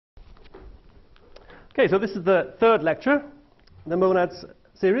Okay, so this is the third lecture in the monads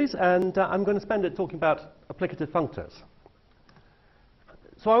series, and I'm going to spend it talking about applicative functors.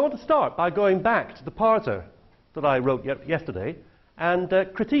 So I want to start by going back to the parser that I wrote yesterday and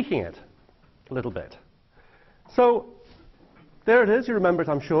critiquing it a little bit. So there it is, you remember it,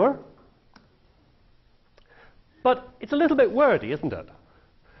 I'm sure. But it's a little bit wordy, isn't it?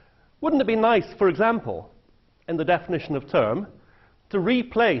 Wouldn't it be nice, for example, in the definition of term, to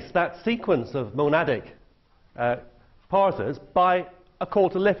replace that sequence of monadic parsers by a call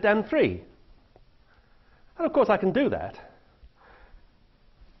to lift M3? And of course I can do that.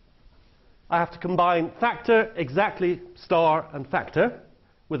 I have to combine factor, exactly, star, and factor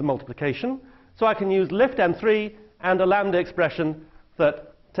with a multiplication. So I can use lift M3 and a lambda expression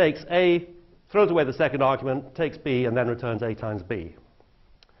that takes A, throws away the second argument, takes B, and then returns A times B.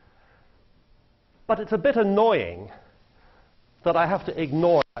 But it's a bit annoying that I have to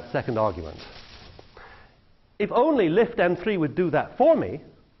ignore that second argument. If only lift M3 would do that for me,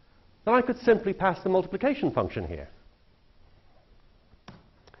 then I could simply pass the multiplication function here.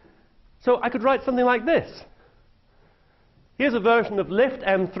 So I could write something like this. Here's a version of lift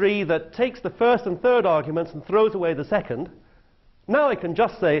M3 that takes the first and third arguments and throws away the second. Now I can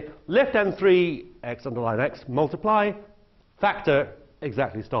just say lift M3 x underline x multiply factor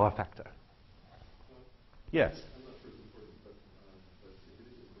exactly star factor. Yes?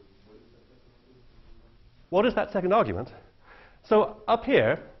 What is that second argument? So up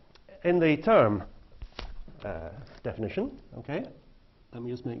here in the term definition, okay, let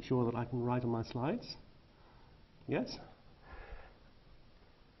me just make sure that I can write on my slides. Yes?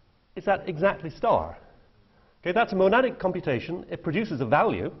 Is that exactly star? Okay, that's a monadic computation. It produces a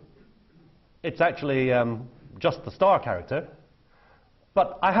value. It's actually just the star character.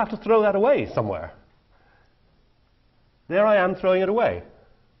 But I have to throw that away somewhere. There I am throwing it away.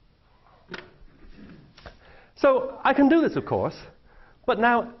 So I can do this, of course, but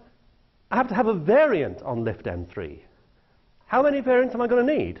now I have to have a variant on lift M3. How many variants am I going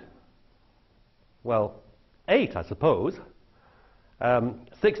to need? Well, 8, I suppose.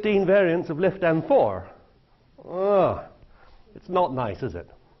 16 variants of lift M4. Ugh, it's not nice, is it?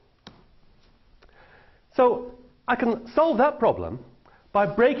 So I can solve that problem by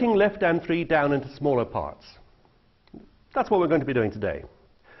breaking lift M3 down into smaller parts. That's what we're going to be doing today.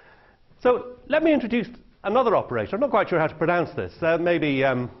 So let me introduce another operator. I'm not quite sure how to pronounce this. Maybe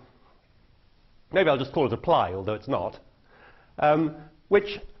I'll just call it apply, although it's not.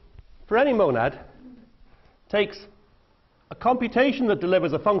 Which, for any monad, takes a computation that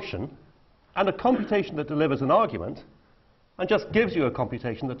delivers a function and a computation that delivers an argument and just gives you a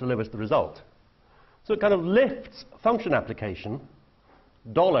computation that delivers the result. So it kind of lifts function application.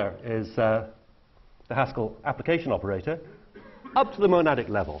 Dollar is the Haskell application operator up to the monadic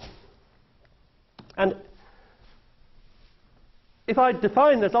level. And if I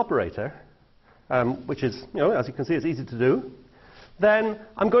define this operator, which is, as you can see, it's easy to do, then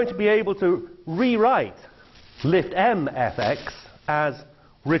I'm going to be able to rewrite lift M fx as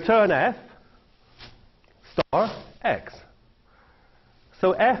return f star x.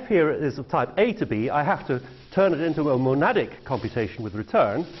 So f here is of type A to B. I have to turn it into a monadic computation with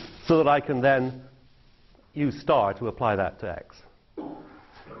return so that I can then use star to apply that to x.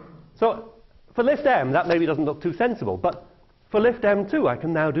 So for lift M, that maybe doesn't look too sensible, but for lift M2, I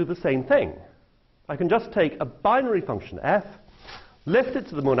can now do the same thing. I can just take a binary function f, lift it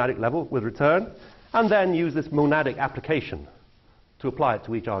to the monadic level with return, and then use this monadic application to apply it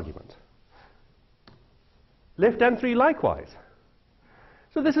to each argument. Lift M3 likewise.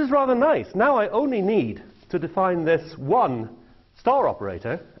 So this is rather nice. Now I only need to define this one star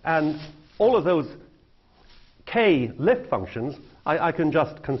operator, and all of those k lift functions I can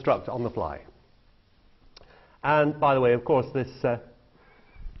just construct on the fly. And by the way, of course,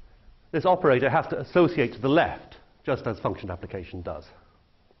 this operator has to associate to the left, just as function application does.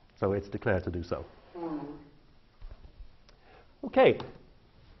 So it's declared to do so. Okay.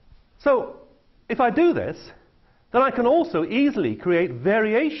 So if I do this, then I can also easily create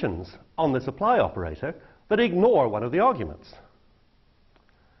variations on this apply operator that ignore one of the arguments.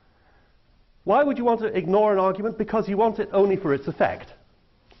 Why would you want to ignore an argument? Because you want it only for its effect,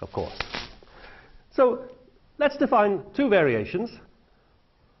 of course. So let's define two variations.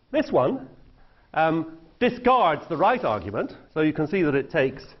 This one discards the right argument, so you can see that it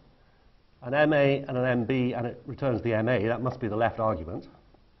takes an MA and an MB and it returns the MA. That must be the left argument.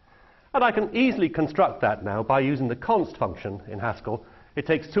 And I can easily construct that now by using the const function in Haskell. It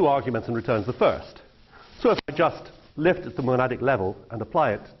takes two arguments and returns the first. So if I just lift it to the monadic level and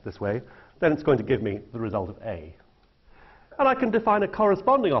apply it this way, then it's going to give me the result of A. And I can define a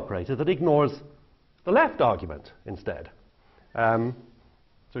corresponding operator that ignores the left argument instead.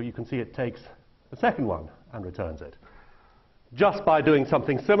 So you can see it takes the second one and returns it. Just by doing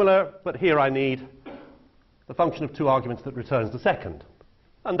something similar, but here I need the function of two arguments that returns the second.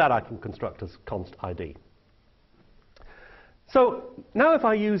 And that I can construct as const ID. So now if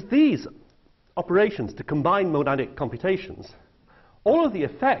I use these operations to combine monadic computations, all of the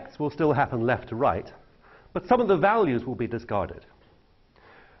effects will still happen left to right, but some of the values will be discarded.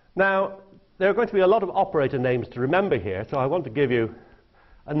 Now, there are going to be a lot of operator names to remember here, so I want to give you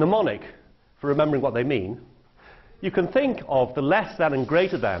a mnemonic for remembering what they mean. You can think of the less than and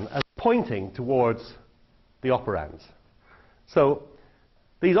greater than as pointing towards the operands. So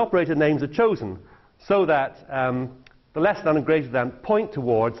these operator names are chosen so that the less than and greater than point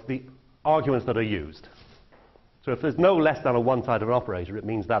towards the arguments that are used. So if there's no less than or one-sided operator, it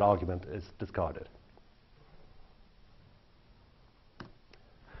means that argument is discarded.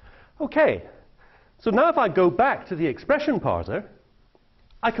 Okay, so now if I go back to the expression parser,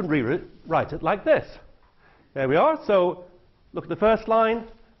 I can rewrite it like this. There we are. So look at the first line.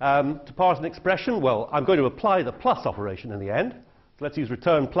 To parse an expression, well, I'm going to apply the plus operation in the end. So let's use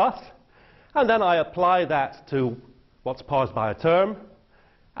return plus. And then I apply that to what's parsed by a term.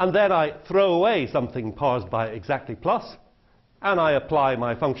 And then I throw away something parsed by exactly plus. And I apply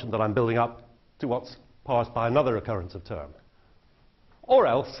my function that I'm building up to what's parsed by another occurrence of term. Or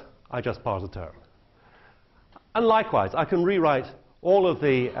else, I just parse a term. And likewise, I can rewrite all of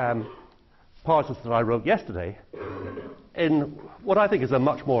the parsers that I wrote yesterday in what I think is a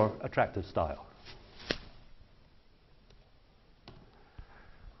much more attractive style.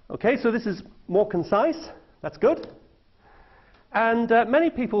 Okay, so this is more concise. That's good. And many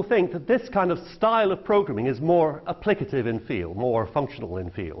people think that this kind of style of programming is more applicative in feel, more functional in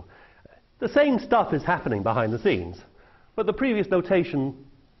feel. The same stuff is happening behind the scenes, but the previous notation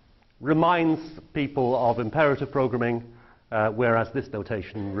reminds people of imperative programming, whereas this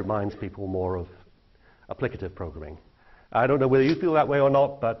notation reminds people more of applicative programming. I don't know whether you feel that way or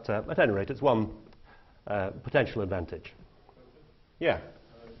not, but at any rate, it's one potential advantage. Yeah?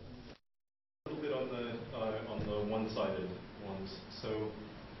 A little bit on the one-sided ones. So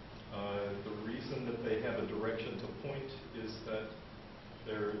the reason that they have a direction to point is that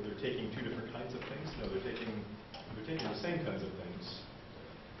they're taking two different kinds of things. No, they're taking the same kinds of things,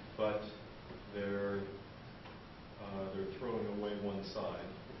 but they're throwing away one side.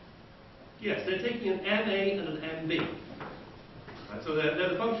 Yes, they're taking an MA and an MB. Right, so they're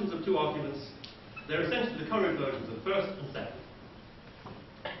the functions of two arguments. They're essentially the current versions of first and second.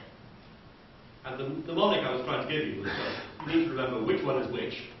 And the mnemonic I was trying to give you was that you need to remember which one is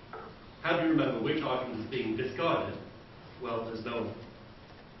which. How do you remember which argument is being discarded? Well, there's no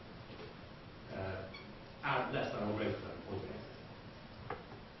add less than or greater than point.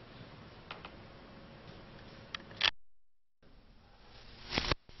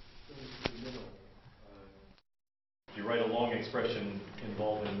 If you write a long expression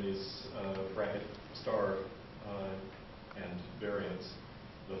involving these bracket star and variants,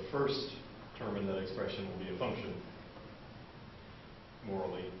 the first term in that expression will be a function,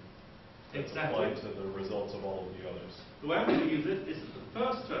 morally. Exactly. Applied to the results of all of the others. The way I'm going to use it is that the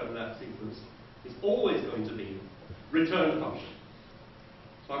first term in that sequence is always going to be return function.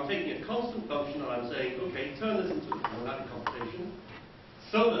 So I'm taking a constant function and I'm saying, okay, turn this into a monadic computation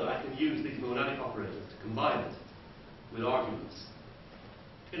so that I can use these monadic operators to combine it with arguments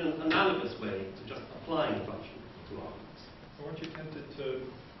in an analogous way to just applying a function to arguments. So aren't you tempted to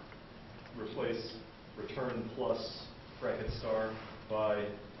replace return plus bracket star by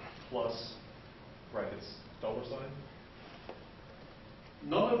plus brackets dollar sign?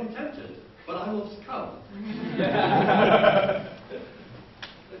 Not only tempted, but I will succumb.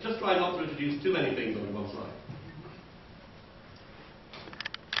 Just try not to introduce too many things on one side.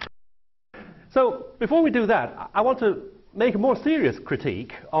 So, before we do that, I want to make a more serious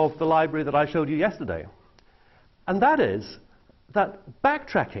critique of the library that I showed you yesterday. And that is that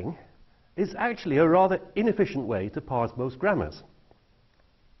backtracking is actually a rather inefficient way to parse most grammars.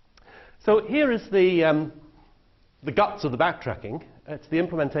 So here is the guts of the backtracking. It's the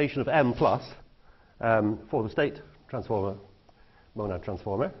implementation of M plus for the state transformer, monad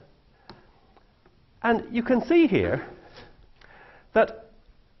transformer. And you can see here that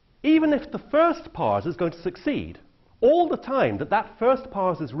even if the first parse is going to succeed, all the time that that first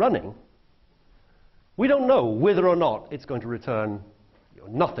parse is running, we don't know whether or not it's going to return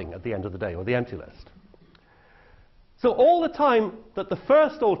nothing at the end of the day, or the empty list. So all the time that the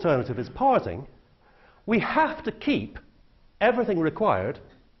first alternative is parsing, we have to keep everything required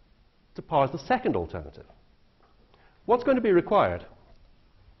to parse the second alternative. What's going to be required?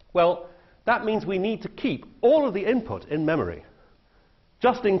 Well, that means we need to keep all of the input in memory,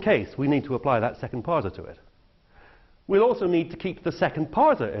 just in case we need to apply that second parser to it. We'll also need to keep the second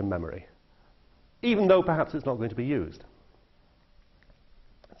parser in memory, even though perhaps it's not going to be used.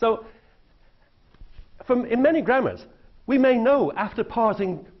 So, in many grammars, we may know after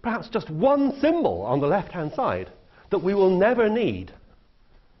parsing perhaps just one symbol on the left-hand side that we will never need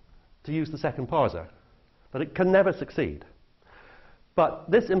to use the second parser, that it can never succeed.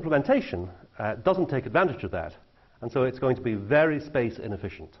 But this implementation doesn't take advantage of that, and so it's going to be very space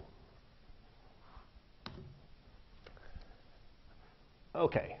inefficient.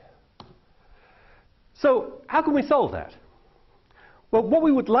 Okay. So how can we solve that? Well, what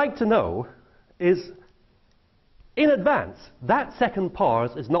we would like to know is, in advance, that second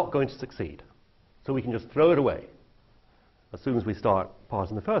parse is not going to succeed. So we can just throw it away as soon as we start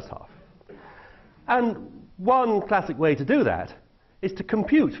parsing the first half. And one classic way to do that is to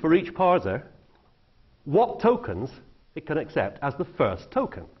compute for each parser what tokens it can accept as the first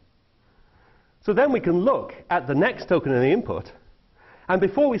token. So then we can look at the next token in the input, and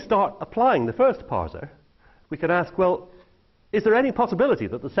before we start applying the first parser, we can ask, well, is there any possibility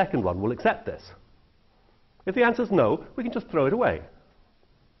that the second one will accept this? If the answer is no, we can just throw it away.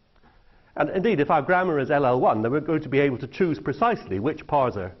 And indeed, if our grammar is LL1, then we're going to be able to choose precisely which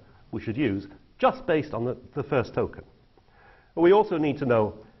parser we should use, just based on the first token. But we also need to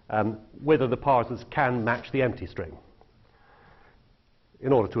know whether the parsers can match the empty string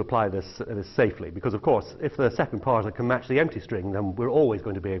in order to apply this safely. Because, of course, if the second parser can match the empty string, then we're always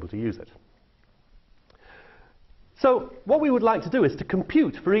going to be able to use it. So what we would like to do is to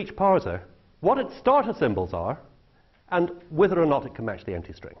compute for each parser what its starter symbols are and whether or not it can match the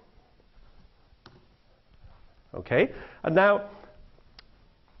empty string. Okay, and now,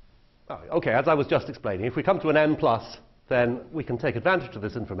 okay, as I was just explaining, if we come to an n+, then we can take advantage of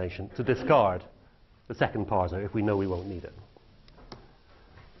this information to discard the second parser if we know we won't need it.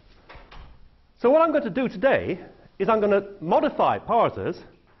 So what I'm going to do today is I'm going to modify parsers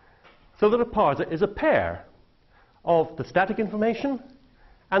so that a parser is a pair of the static information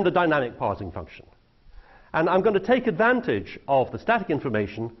and the dynamic parsing function. And I'm going to take advantage of the static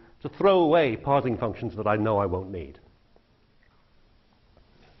information to throw away parsing functions that I know I won't need.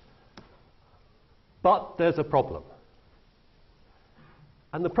 But there's a problem.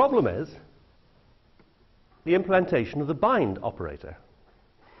 And the problem is the implementation of the bind operator.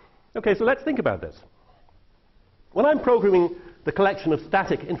 Okay, so let's think about this. When I'm programming the collection of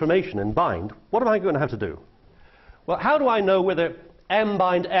static information in bind, what am I going to have to do? Well, how do I know whether m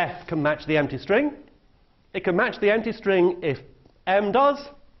bind f can match the empty string? It can match the empty string if m does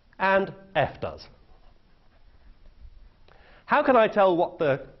and f does. How can I tell what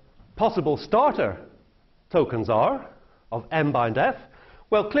the possible starter tokens are of m bind f?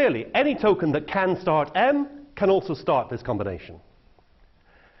 Well, clearly, any token that can start m can also start this combination.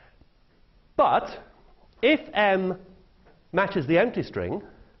 But if m matches the empty string,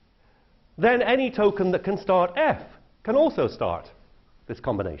 then any token that can start f can also start this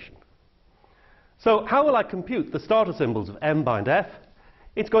combination. So how will I compute the starter symbols of m bind f?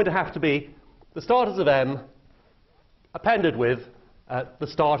 It's going to have to be the starters of m appended with the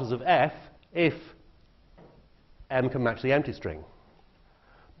starters of f if m can match the empty string.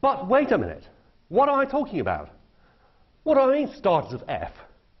 But wait a minute, what am I talking about? What do I mean starters of f?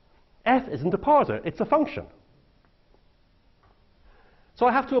 F isn't a parser, it's a function. So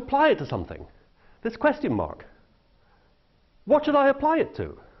I have to apply it to something. This question mark. What should I apply it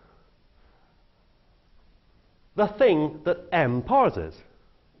to? The thing that m parses.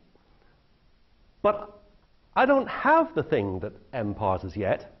 But I don't have the thing that m parses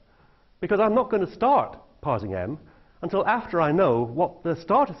yet, because I'm not going to start parsing m until after I know what the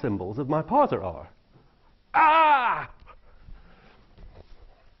starter symbols of my parser are. Ah!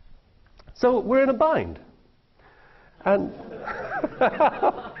 So we're in a bind. And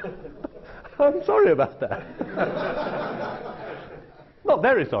I'm sorry about that. Not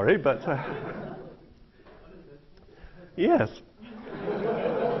very sorry, but yes.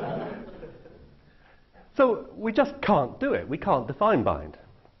 So we just can't do it. We can't define bind.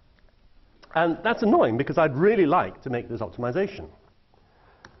 And that's annoying because I'd really like to make this optimization.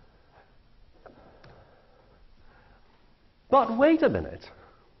 But wait a minute.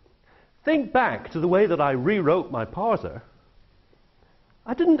 Think back to the way that I rewrote my parser.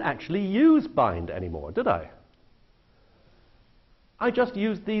 I didn't actually use bind anymore, did I? I just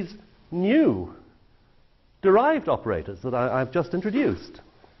used these new derived operators that I've just introduced.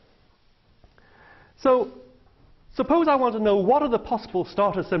 So suppose I want to know what are the possible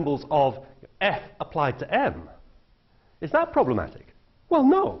starter symbols of f applied to m. Is that problematic? Well,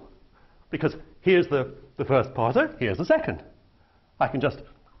 no. because here's the first parser, here's the second. I can just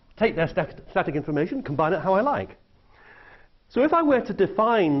take their static information, combine it how I like. So if I were to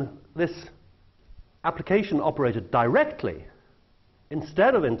define this application operator directly,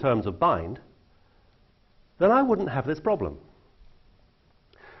 instead of in terms of bind, then I wouldn't have this problem.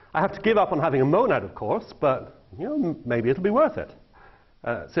 I have to give up on having a monad, of course, but maybe it'll be worth it.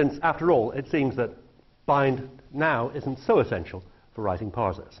 Since, after all, it seems that bind now isn't so essential for writing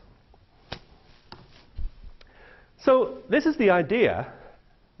parsers. So this is the idea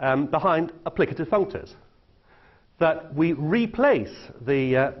behind applicative functors, that we replace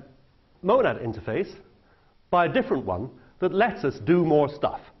the monad interface by a different one that lets us do more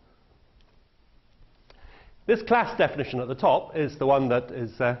stuff. This class definition at the top is the one that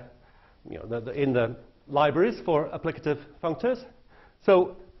is in the libraries for applicative functors.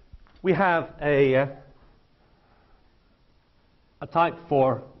 So we have a type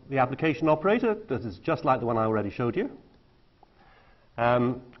for the application operator that is just like the one I already showed you.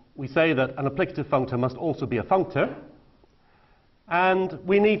 We say that an applicative functor must also be a functor, and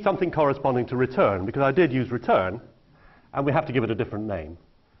we need something corresponding to return, because I did use return, and we have to give it a different name.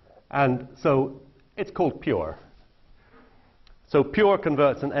 And so it's called pure. So pure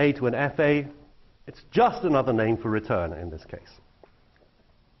converts an A to an FA. It's just another name for return in this case.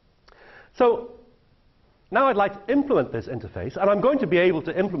 So now I'd like to implement this interface, and I'm going to be able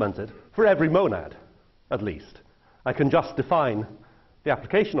to implement it for every monad, at least. I can just define the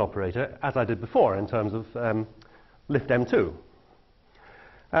application operator as I did before in terms of lift M2.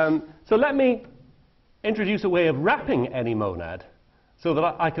 So let me introduce a way of wrapping any monad so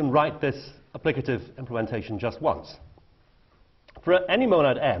that I can write this applicative implementation just once. For any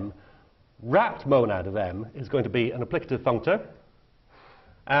monad M, wrapped monad of M is going to be an applicative functor,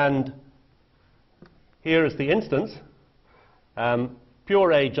 and here is the instance.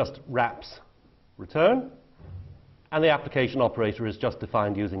 Pure A just wraps return, and the application operator is just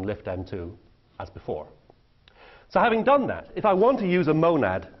defined using lift M2 as before. So having done that, if I want to use a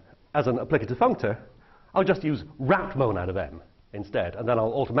monad as an applicative functor, I'll just use wrapped monad of M instead, and then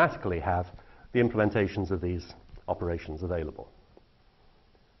I'll automatically have the implementations of these operations available.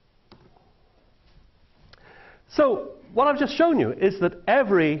 So what I've just shown you is that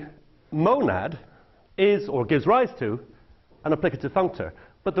every monad is, or gives rise to, an applicative functor.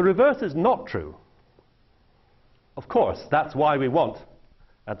 But the reverse is not true. Of course, that's why we want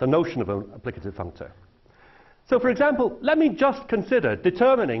the notion of an applicative functor. So for example, let me just consider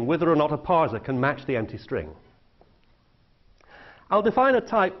determining whether or not a parser can match the empty string. I'll define a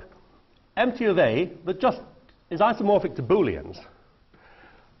type empty of A that just is isomorphic to booleans.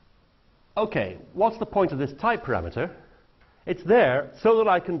 Okay, what's the point of this type parameter? It's there so that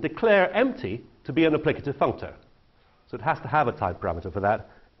I can declare empty to be an applicative functor. So it has to have a type parameter for that.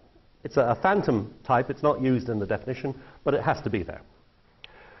 It's a phantom type, it's not used in the definition, but it has to be there.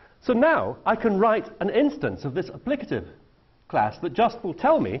 So now I can write an instance of this applicative class that just will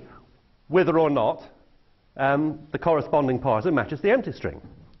tell me whether or not the corresponding parser matches the empty string.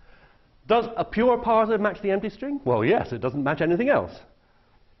 Does a pure parser match the empty string? Well, yes, it doesn't match anything else.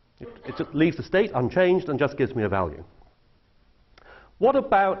 It just leaves the state unchanged and just gives me a value. What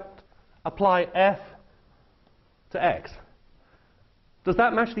about apply f to x? Does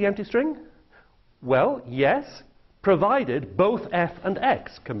that match the empty string? Well, yes, provided both f and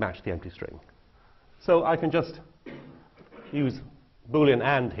x can match the empty string. So I can just use Boolean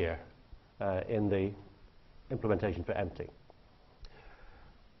AND here in the implementation for empty.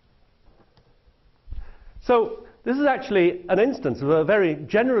 So this is actually an instance of a very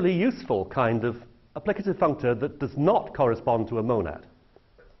generally useful kind of applicative functor that does not correspond to a monad.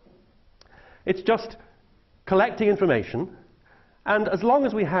 It's just collecting information, and as long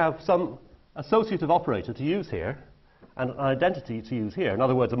as we have some associative operator to use here and an identity to use here, in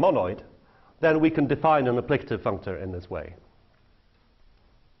other words a monoid, then we can define an applicative functor in this way.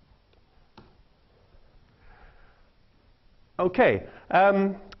 Okay,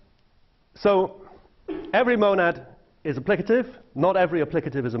 so every monad is applicative. Not every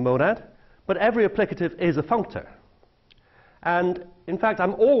applicative is a monad, but every applicative is a functor. And in fact,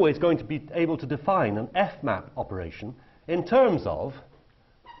 I'm always going to be able to define an fmap operation in terms of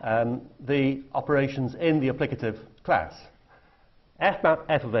the operations in the applicative class. Fmap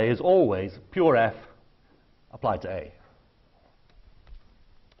f of A is always pure f applied to A.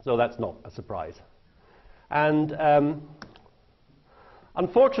 So that's not a surprise. And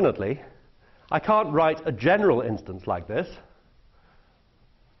unfortunately, I can't write a general instance like this,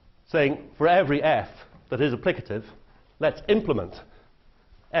 saying for every f that is applicative, let's implement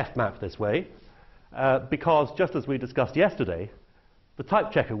fmap this way, because just as we discussed yesterday, the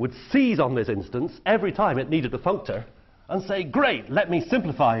type checker would seize on this instance every time it needed a functor and say, great, let me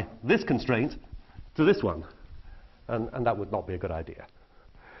simplify this constraint to this one. And that would not be a good idea.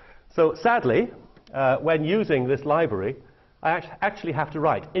 So sadly, when using this library, I actually have to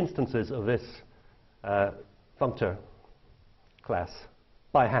write instances of this functor class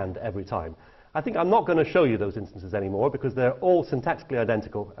by hand every time. I think I'm not going to show you those instances anymore because they're all syntactically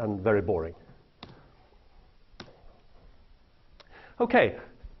identical and very boring. Okay,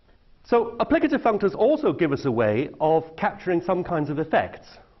 so applicative functors also give us a way of capturing some kinds of effects.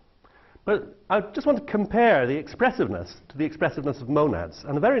 But I just want to compare the expressiveness to the expressiveness of monads.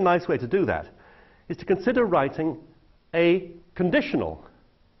 And a very nice way to do that is to consider writing a conditional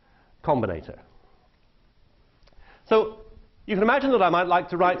combinator. So you can imagine that I might like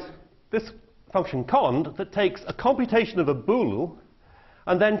to write this function cond that takes a computation of a bool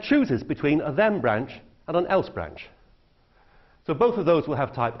and then chooses between a then branch and an else branch. So both of those will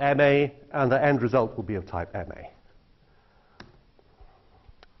have type MA, and the end result will be of type MA.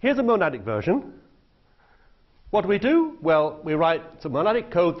 Here's a monadic version. What do we do? Well, we write some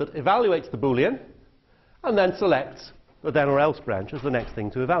monadic code that evaluates the Boolean and then selects the then or else branch as the next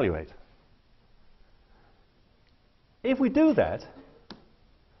thing to evaluate. If we do that,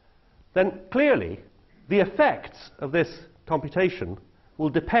 then clearly the effects of this computation will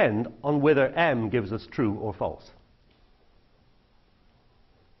depend on whether M gives us true or false.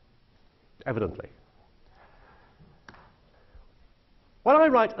 Evidently. When I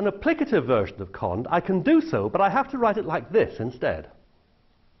write an applicative version of cond, I can do so, but I have to write it like this instead.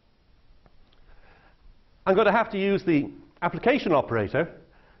 I'm going to have to use the application operator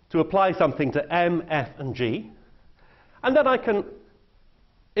to apply something to M, F, and G, and then I can,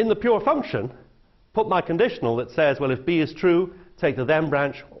 in the pure function, put my conditional that says, well, if B is true, take the then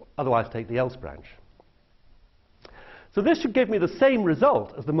branch, otherwise take the else branch. So this should give me the same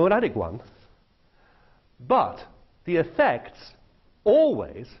result as the monadic one, but the effects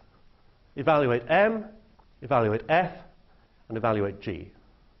always evaluate M, evaluate F, and evaluate G.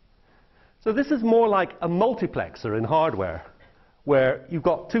 So this is more like a multiplexer in hardware, where you've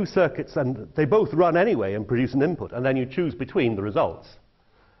got two circuits and they both run anyway and produce an input, and then you choose between the results.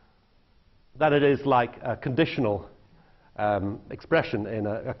 That it is like a conditional expression in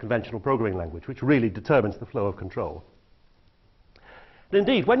a conventional programming language, which really determines the flow of control. And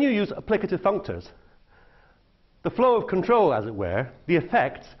indeed, when you use applicative functors, the flow of control, as it were, the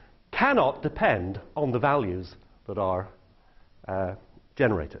effects, cannot depend on the values that are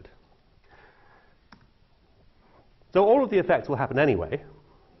generated. So all of the effects will happen anyway,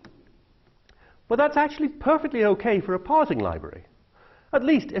 but that's actually perfectly okay for a parsing library, at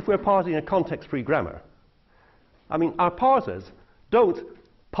least if we're parsing a context-free grammar. I mean, our parsers don't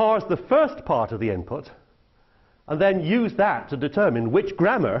parse the first part of the input and then use that to determine which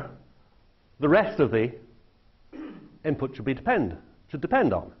grammar the rest of the input should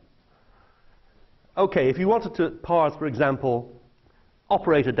depend on. Okay, if you wanted to parse, for example,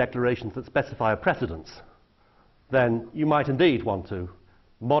 operator declarations that specify a precedence, then you might indeed want to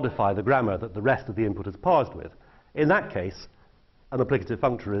modify the grammar that the rest of the input is parsed with. In that case, an applicative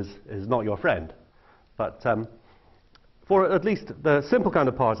functor is not your friend. But for at least the simple kind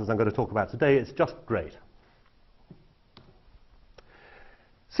of parsers I'm going to talk about today, it's just great.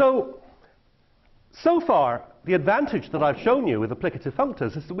 So far, the advantage that I've shown you with applicative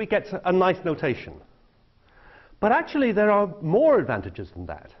functors is that we get a nice notation. But actually, there are more advantages than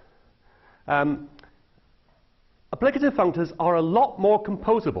that. Applicative functors are a lot more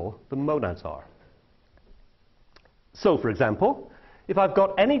composable than monads are. So, for example, if I've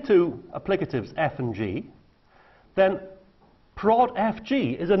got any two applicatives f and g, then prod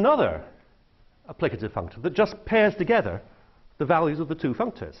fg is another applicative functor that just pairs together the values of the two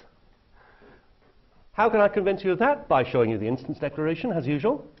functors. How can I convince you of that? By showing you the instance declaration, as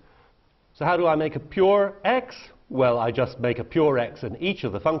usual. So how do I make a pure x? Well, I just make a pure x in each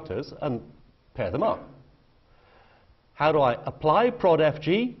of the functors and pair them up. How do I apply prod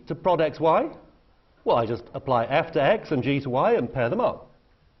fg to prod xy? Well, I just apply f to x and g to y and pair them up.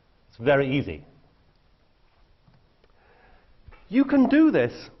 It's very easy. You can do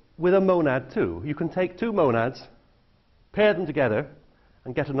this with a monad too. You can take two monads, pair them together,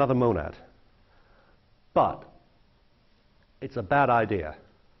 and get another monad. But it's a bad idea.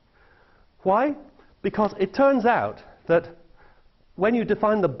 Why? Because it turns out that when you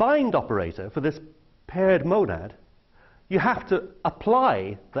define the bind operator for this paired monad, you have to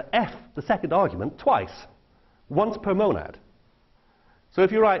apply the f, the second argument, twice, once per monad. So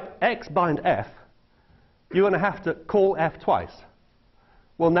if you write x bind f, you're going to have to call f twice.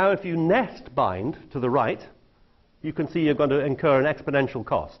 Well, now if you nest bind to the right, you can see you're going to incur an exponential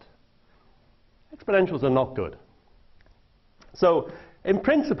cost. Exponentials are not good. So, in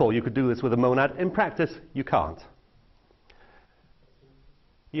principle, you could do this with a monad. In practice, you can't.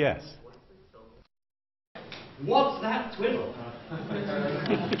 Yes? What's that twiddle?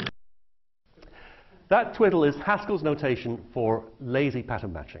 That twiddle is Haskell's notation for lazy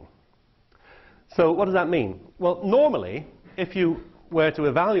pattern matching. So what does that mean? Well, normally, if you were to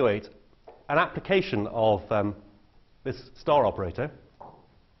evaluate an application of this star operator,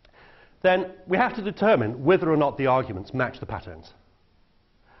 then we have to determine whether or not the arguments match the patterns.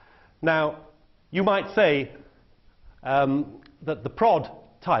 Now, you might say that the prod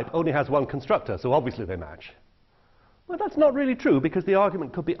type only has one constructor, so obviously they match. Well, that's not really true, because the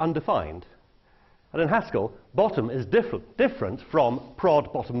argument could be undefined. And in Haskell, bottom is different from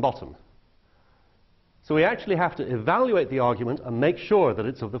prod bottom bottom. So we actually have to evaluate the argument and make sure that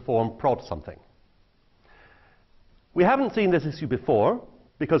it's of the form prod something. We haven't seen this issue before,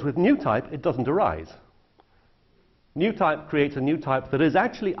 because with new type it doesn't arise. New type creates a new type that is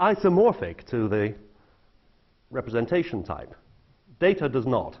actually isomorphic to the representation type. Data does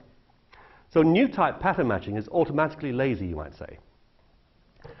not. So new type pattern matching is automatically lazy, you might say.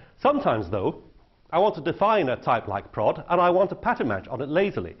 Sometimes, though, I want to define a type like prod, and I want to pattern match on it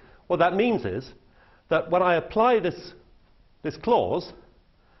lazily. What that means is that when I apply this clause,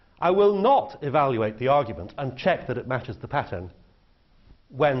 I will not evaluate the argument and check that it matches the pattern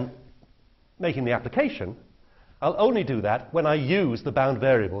when making the application. I'll only do that when I use the bound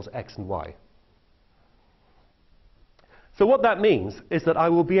variables x and y. So what that means is that I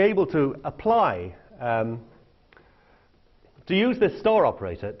will be able to apply, to use this star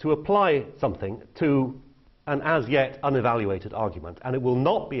operator to apply something to an as yet unevaluated argument, and it will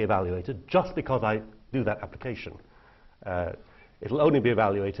not be evaluated just because I do that application. It'll only be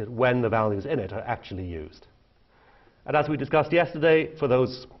evaluated when the values in it are actually used. And as we discussed yesterday, for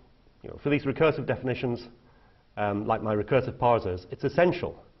those, for these recursive definitions, like my recursive parsers, it's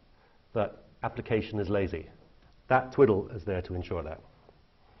essential that application is lazy. That twiddle is there to ensure that.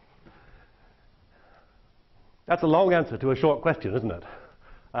 That's a long answer to a short question, isn't it?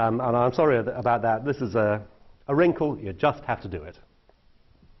 And I'm sorry about that. This is a wrinkle. You just have to do it.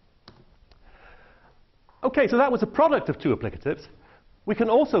 OK, so that was a product of two applicatives. We can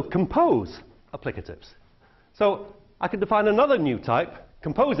also compose applicatives. So I can define another new type,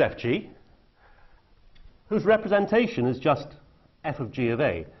 compose fg, whose representation is just f of g of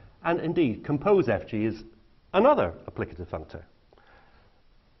a. And indeed, compose fg is another applicative functor.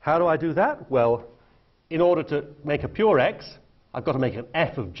 How do I do that? Well, in order to make a pure x, I've got to make an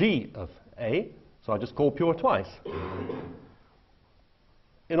f of g of a, so I just call pure twice.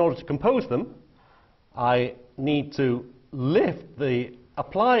 In order to compose them, I need to lift the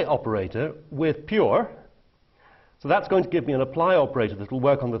apply operator with pure. So that's going to give me an apply operator that will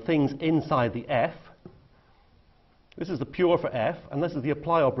work on the things inside the f. This is the pure for f, and this is the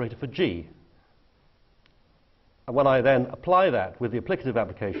apply operator for g. And when I then apply that with the applicative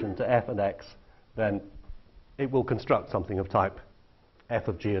application to f and x, then it will construct something of type f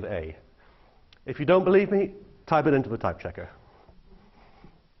of g of a. If you don't believe me, type it into the type checker.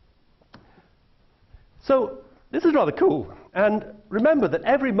 So this is rather cool. And remember that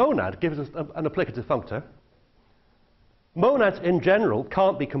every monad gives us an applicative functor. Monads in general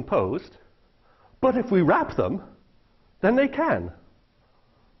can't be composed, but if we wrap them, then they can.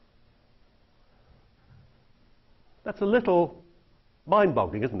 That's a little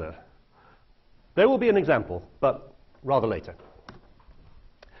mind-boggling, isn't it? There will be an example, but rather later.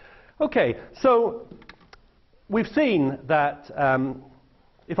 OK, so we've seen that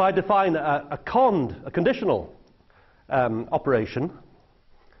if I define a conditional operation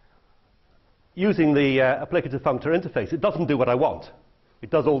using the applicative functor interface, it doesn't do what I want. It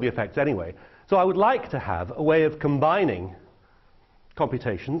does all the effects anyway. So I would like to have a way of combining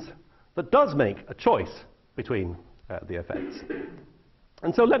computations that does make a choice between the effects.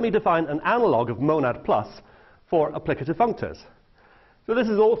 And so let me define an analog of monad plus for applicative functors. So this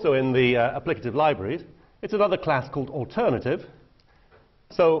is also in the applicative libraries. It's another class called alternative.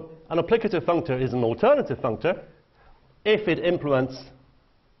 So an applicative functor is an alternative functor if it implements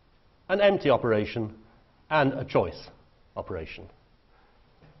an empty operation and a choice operation.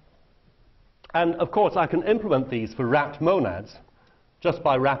 And of course, I can implement these for wrapped monads just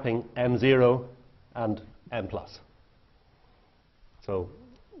by wrapping M0 and M+. So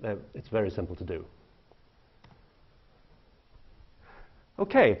it's very simple to do.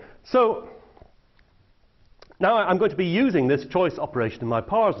 OK, so now I'm going to be using this choice operation in my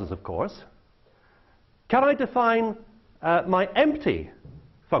parsers, of course. Can I define my empty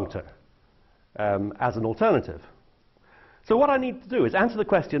functor as an alternative? So what I need to do is answer the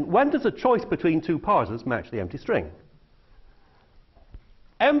question, when does a choice between two parsers match the empty string?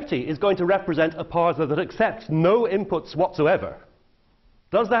 Empty is going to represent a parser that accepts no inputs whatsoever.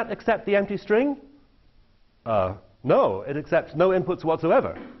 Does that accept the empty string? No, it accepts no inputs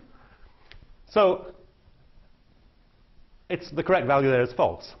whatsoever. So the correct value there is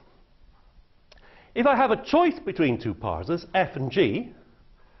false. If I have a choice between two parsers, f and g,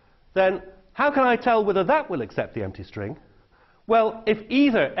 then how can I tell whether that will accept the empty string? Well, if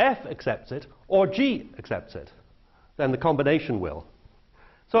either f accepts it or g accepts it, then the combination will.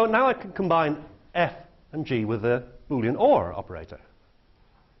 So now I can combine f and g with the Boolean OR operator.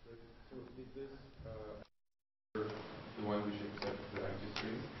 So is this the one which accepts the empty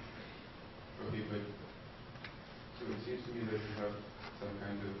string? Okay, but so it seems to me that you have some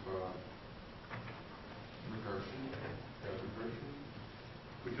kind of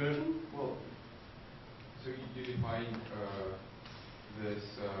Recursion? Well, so you define this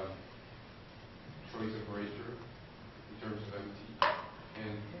choice operator in terms of empty,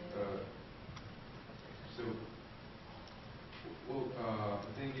 and so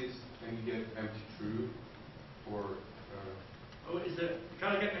the thing is, can you get empty true for? Can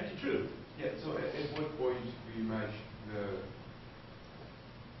I get empty true? Yeah. So at what point do you match the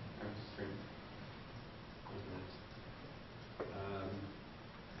empty string?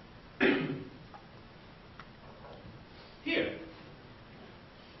 Here,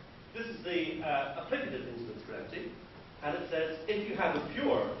 this is the applicative instance for empty, and it says if you have a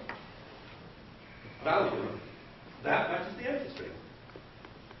pure value, that matches the empty string.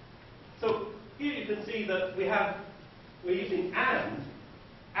 So here you can see that we're using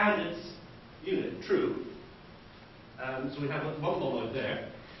and its unit, true. So we have one more node there.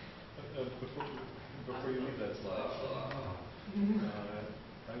 Before you leave that slide,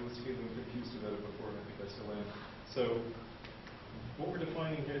 I was feeling confused about it before, and I think I still am. So what we're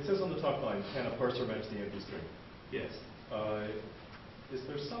defining here, it says on the top line, can a parser match the empty string? Yes. Is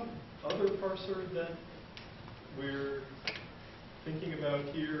there some other parser that we're thinking about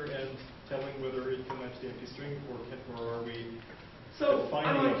here and telling whether it can match the empty string, or are we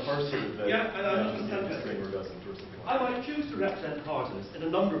defining a parser that matches the empty string or doesn't, or something like that? I might choose to represent parsers in a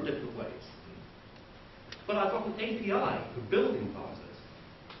number of different ways. But I've got an API for building parsers,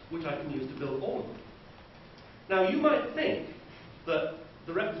 which I can use to build all of them. Now, you might think that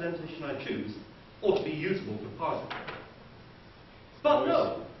the representation I choose ought to be usable for parsing. But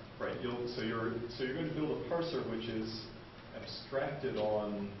no. Right. So you're going to build a parser which is abstracted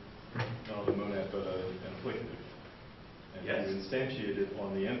on not a monad but an applicative. And yes. you instantiate it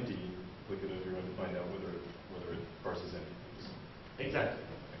on the empty applicative, you're going to find out whether it parses empty. Exactly.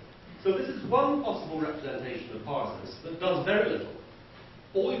 So this is one possible representation of parsers that does very little.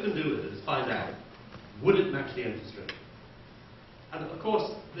 All you can do with it is find out, would it match the empty string? And of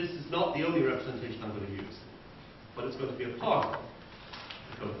course, this is not the only representation I'm going to use, but it's going to be a parser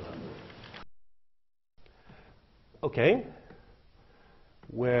to go to that mode. Okay,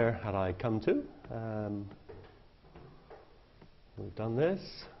 where had I come to? We've done this.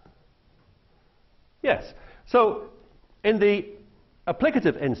 Yes, so in the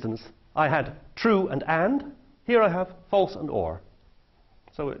applicative instance, I had true and. Here I have false and or.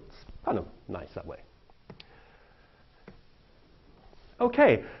 So it's kind of nice that way.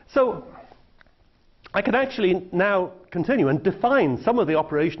 Okay, so I can actually now continue and define some of the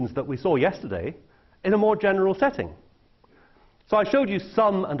operations that we saw yesterday in a more general setting. So I showed you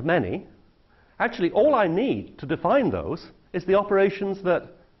some and many. Actually, all I need to define those is the operations that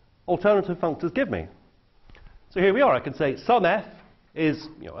alternative functors give me. So here we are. I can say sum f is,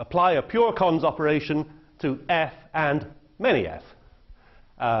 apply a pure cons operation to f and many f.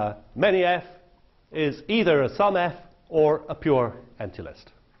 Many f is either a sum f or a pure empty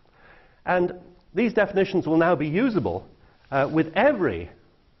list. And these definitions will now be usable with every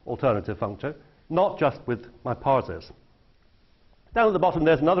alternative functor, not just with my parsers. Down at the bottom,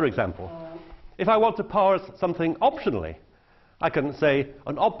 there's another example. If I want to parse something optionally, I can say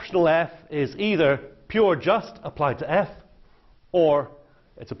an optional f is either pure just applied to f, or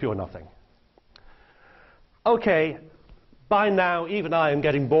it's a pure nothing. Okay, by now, even I am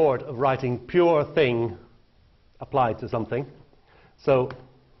getting bored of writing pure thing applied to something. So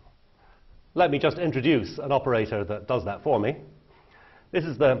let me just introduce an operator that does that for me. This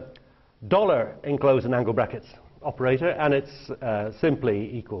is the dollar enclosed in angle brackets operator, and it's simply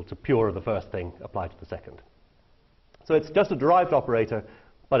equal to pure the first thing applied to the second. So it's just a derived operator,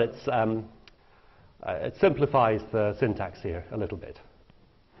 but it simplifies the syntax here a little bit.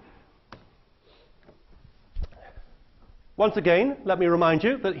 Once again, let me remind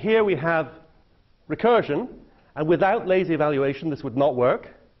you that here we have recursion, And without lazy evaluation, this would not work.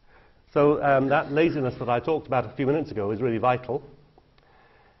 So that laziness that I talked about a few minutes ago is really vital.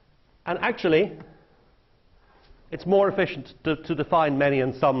 And actually, it's more efficient to define many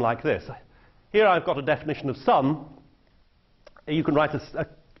and some like this. Here I've got a definition of some. You can write an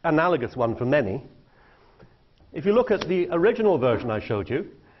analogous one for many. If you look at the original version I showed you,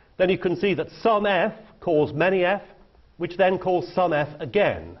 then you can see that some f calls many f, which then calls some f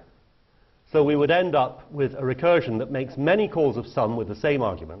again. So we would end up with a recursion that makes many calls of some with the same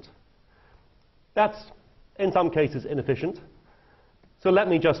argument. That's, in some cases, inefficient. So let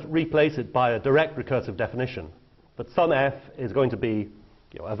me just replace it by a direct recursive definition. That some f is going to be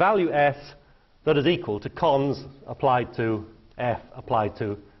a value s that is equal to cons applied to f applied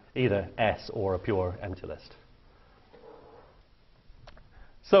to either s or a pure empty list.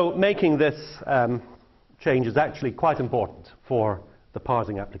 So making this change is actually quite important for the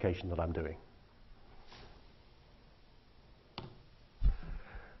parsing application that I'm doing.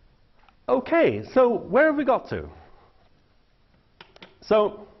 Okay, so where have we got to?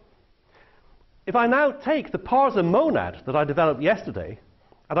 So if I now take the parser monad that I developed yesterday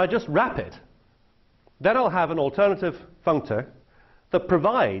and I just wrap it, then I'll have an alternative functor that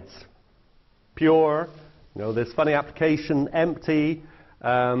provides pure, this funny application, empty,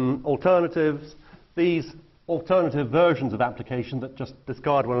 alternatives, these alternative versions of application that just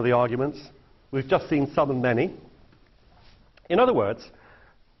discard one of the arguments. We've just seen some and many. In other words,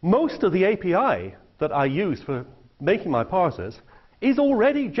 most of the API that I use for making my parsers is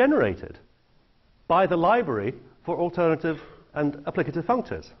already generated by the library for alternative and applicative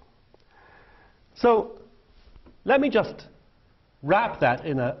functors. So let me just wrap that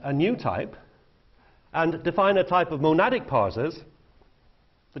in a new type and define a type of monadic parsers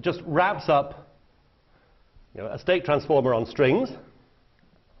that just wraps up a state transformer on strings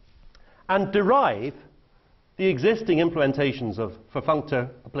and derive the existing implementations for functor,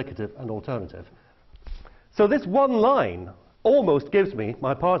 applicative, and alternative. So this one line almost gives me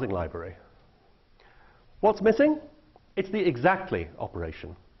my parsing library. What's missing? It's the exactly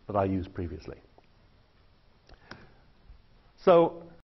operation that I used previously. So